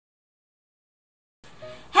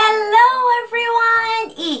Hello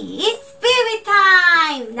everyone, it's Bibi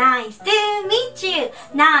time. Nice to meet you.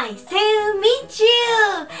 Nice to meet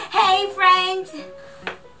you. Hey friends,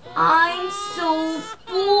 I'm so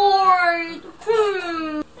bored.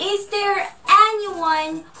 Is there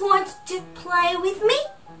anyone who wants to play with me?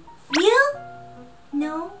 You?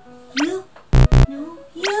 No? You? No?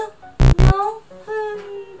 You? No?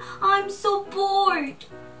 I'm so bored.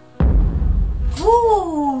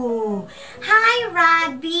 Ooh. Hi,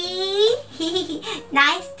 Robbie.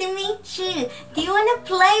 Nice to meet you. Do you want to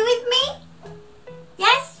play with me?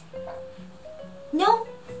 Yes? No?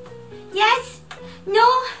 Yes?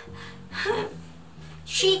 No?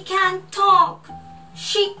 She can't talk.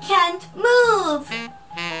 She can't move.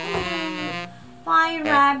 Bye,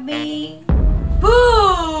 Robbie.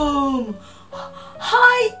 Boom!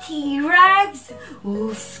 Hi, T-Rex.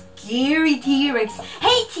 Ooh, scary T-Rex.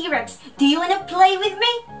 Hey, T-Rex, do you want to play with me?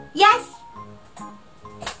 Yes?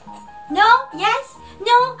 No? Yes?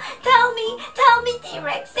 No? Tell me,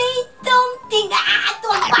 T-Rex. Say something.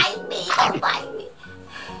 Don't bite me, don't bite me.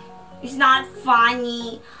 It's not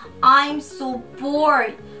funny. I'm so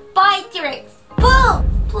bored. Bye, T-Rex. Boo!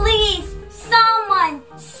 Please, someone,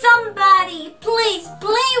 somebody, please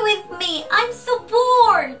play with me. I'm so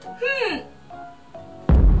bored.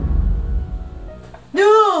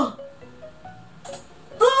 No!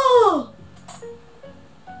 Boo!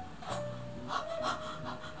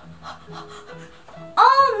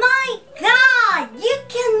 Oh my God! You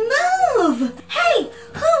can move! Hey,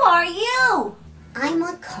 who are you? I'm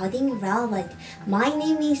a coding robot. My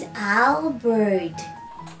name is Albert.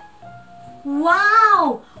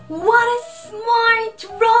 Wow! What a smart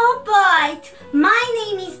robot! My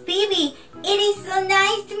name is Bibi. It is so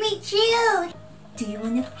nice to meet you. Do you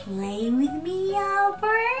want to play with me,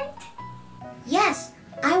 Albert? Yes,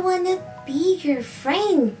 I want to be your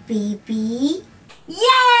friend, Bibi.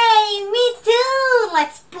 Yay! Me too!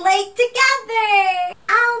 Let's play together!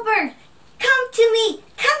 Albert, come to me!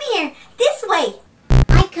 Come here! This way!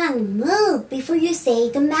 I can't move before you say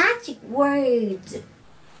the magic words.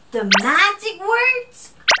 The magic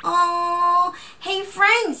words? Oh, hey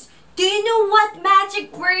friends, do you know what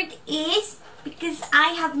magic word is? Because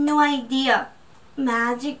I have no idea.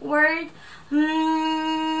 Magic word?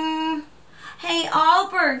 Hey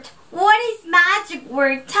Albert, what is magic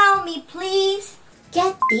word? Tell me please.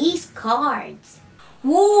 Get these cards.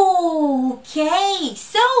 Whoa, okay,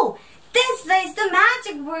 so this is the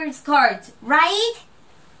magic words cards, right?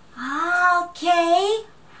 Okay.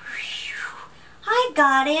 I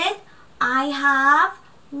got it. I have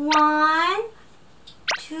 1,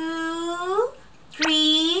 2,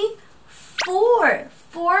 3, 4.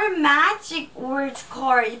 4 magic words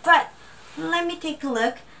cards. But let me take a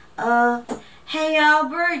look. Hey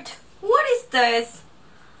Albert, what is this?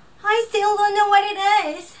 I still don't know what it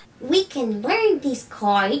is. We can learn these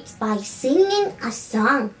cards by singing a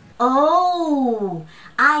song. Oh,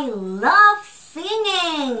 I love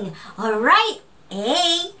singing. Alright,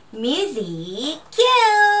 hey, music,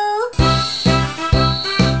 cue.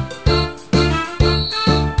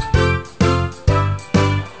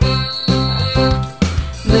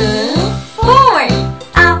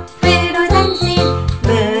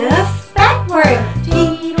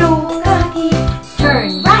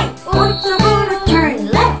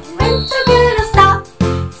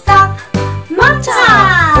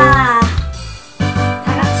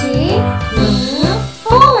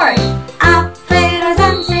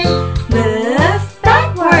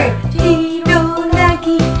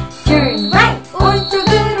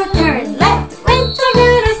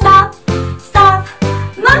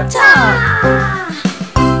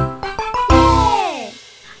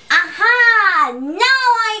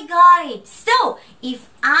 So, if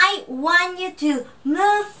I want you to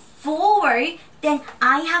move forward, then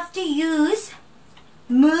I have to use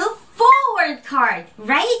move forward card,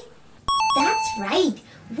 right? That's right.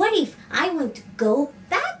 What if I want to go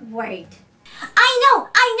backward? I know.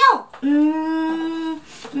 Move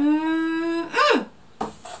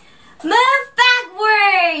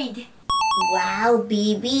backward. Wow,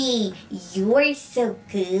 Bibi, you are so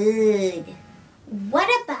good. What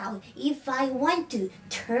about if I want to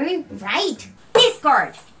turn right? This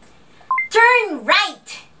card. Turn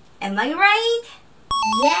right. Am I right?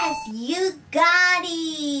 Yes, you got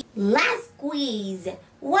it. Last quiz.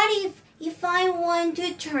 What if I want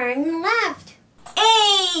to turn left?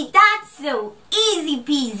 Hey, that's so easy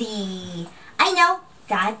peasy. I know.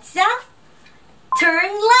 That's a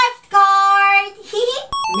turn left card.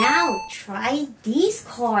 Now try these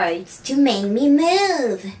cards to make me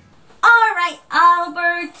move. Alright,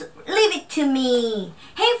 Albert, leave it to me.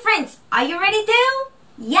 Hey friends, are you ready to?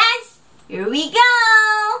 Yes, here we go.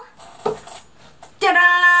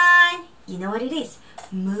 know what it is?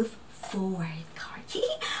 Move forward card.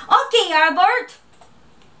 Okay, Albert.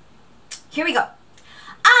 Here we go.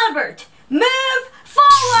 Albert, move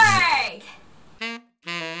forward.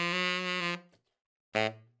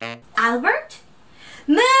 Albert,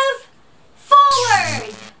 move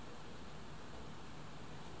forward.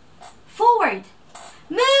 Forward.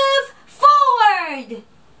 Move forward.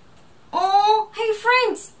 Oh, hey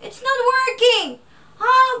friends, it's not working.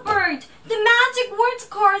 Albert, the magic words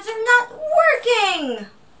cards are not working.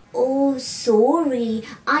 Oh, sorry.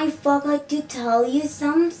 I forgot to tell you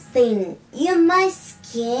something. You must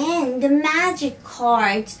scan the magic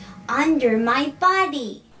cards under my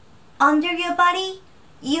body. Under your body?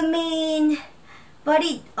 You mean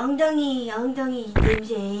body, 엉덩이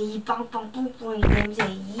냄새, 빵빵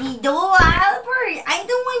냄새. No, Albert, I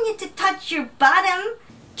don't want you to touch your bottom.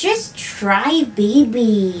 Just try,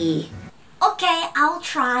 baby. Okay, I'll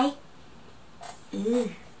try.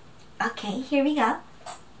 Ooh. Okay, here we go.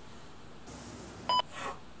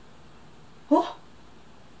 Oh,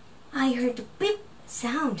 I heard the beep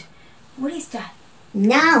sound. What is that?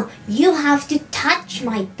 Now you have to touch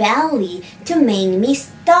my belly to make me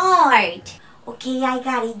start. Okay, I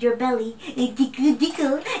got it. Your belly. Tickle,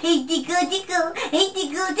 tickle. Tickle, tickle.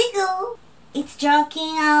 Tickle, tickle. It's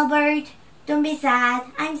joking, Albert. Don't be sad.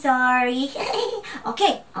 I'm sorry.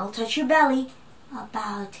 Okay, I'll touch your belly.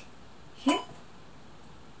 About here.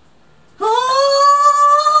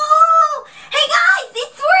 Oh! Hey guys,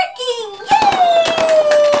 it's working! Yay!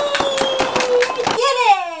 I did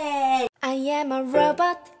it! I am a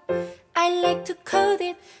robot. I like to code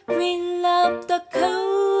it. We love the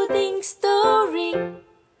coding story.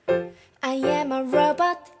 I am a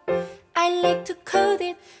robot. I like to code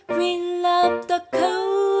it. We love the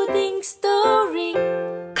coding story.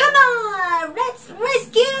 Come on, let's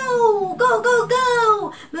rescue! Go, go,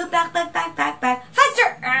 go! Move back, back, back, back, back.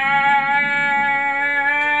 Faster!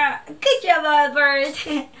 Good job, Albert.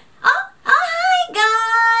 Oh, hi,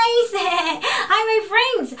 guys! Hi, my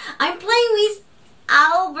friends. I'm playing with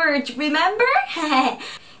Albert, remember?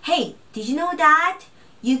 Hey, did you know that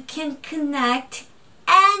you can connect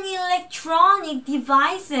any electronic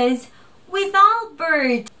devices with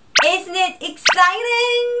Albert? Isn't it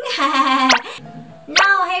exciting?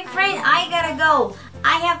 Now, hey friend, I gotta go.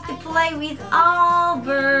 I have to play with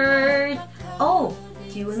Albert. Oh,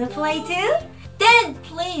 do you wanna play too? Then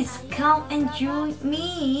please come and join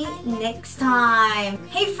me next time.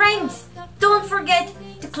 Hey friends, don't forget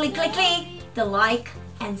to click the like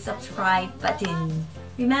and subscribe button.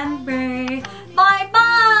 Remember,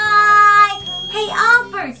 bye-bye. Hey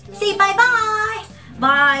Albert, say bye-bye.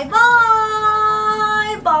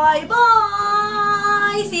 Bye-bye.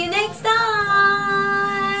 Bye-bye. See you next time.